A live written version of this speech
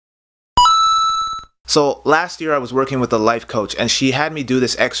So last year I was working with a life coach, and she had me do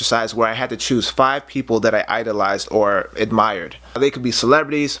this exercise where I had to choose 5 people that I idolized or admired. They could be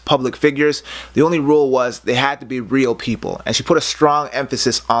celebrities, public figures. The only rule was they had to be real people. And she put a strong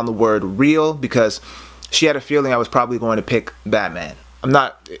emphasis on the word real because she had a feeling I was probably going to pick Batman. I'm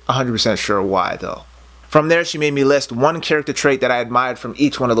not 100% sure why though. From there, she made me list 1 character trait that I admired from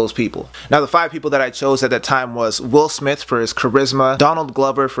each one of those people. Now, the 5 people that I chose at that time was Will Smith for his charisma, Donald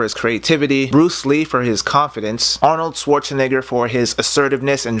Glover for his creativity, Bruce Lee for his confidence, Arnold Schwarzenegger for his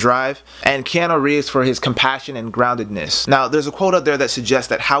assertiveness and drive, and Keanu Reeves for his compassion and groundedness. Now, there's a quote out there that suggests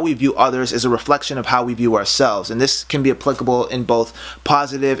that how we view others is a reflection of how we view ourselves, and this can be applicable in both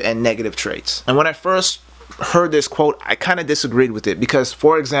positive and negative traits. And when I first heard this quote, I kind of disagreed with it because,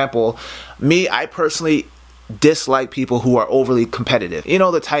 for example, I personally dislike people who are overly competitive. You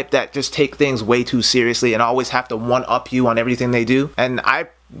know, the type that just take things way too seriously and always have to one-up you on everything they do. And I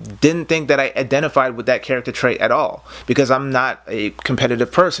didn't think that I identified with that character trait at all because I'm not a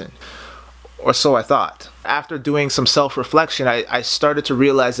competitive person. Or so I thought. After doing some self-reflection, I started to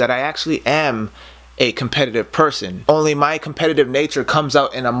realize that I actually am a competitive person. Only my competitive nature comes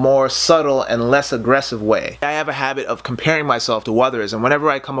out in a more subtle and less aggressive way. I have a habit of comparing myself to others, and whenever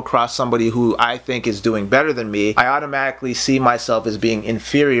I come across somebody who I think is doing better than me, I automatically see myself as being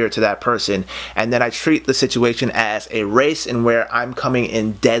inferior to that person, and then I treat the situation as a race in where I'm coming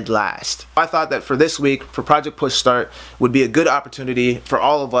in dead last. I thought that for this week, for Project Push Start, would be a good opportunity for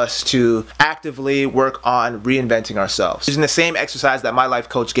all of us to actively work on reinventing ourselves, using the same exercise that my life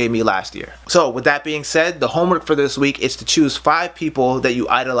coach gave me last year. So with that being said, the homework for this week is to choose 5 people that you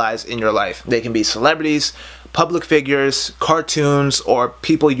idolize in your life. They can be celebrities, public figures, cartoons, or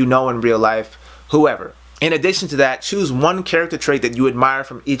people you know in real life, whoever. In addition to that, choose 1 character trait that you admire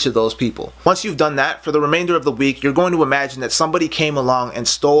from each of those people. Once you've done that, for the remainder of the week, you're going to imagine that somebody came along and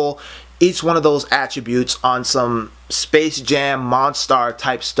stole each one of those attributes on some Space Jam Monstar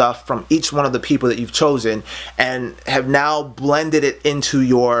type stuff from each one of the people that you've chosen and have now blended it into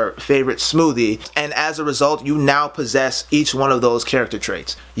your favorite smoothie, and as a result you now possess each one of those character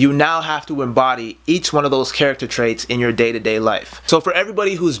traits. You now have to embody each one of those character traits in your day-to-day life. So for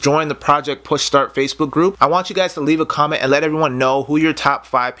everybody who's joined the Project Push Start Facebook group, I want you guys to leave a comment and let everyone know who your top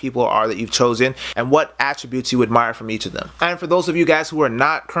 5 people are that you've chosen and what attributes you admire from each of them. And for those of you guys who are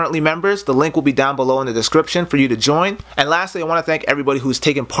not currently members, the link will be down below in the description for you to join. And lastly, I want to thank everybody who's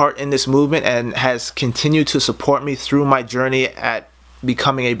taken part in this movement and has continued to support me through my journey at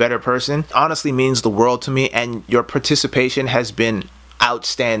becoming a better person. It honestly means the world to me, and your participation has been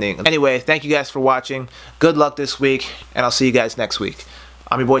outstanding. Anyway, thank you guys for watching. Good luck this week, and I'll see you guys next week.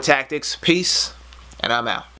 I'm your boy Tactics. Peace, and I'm out.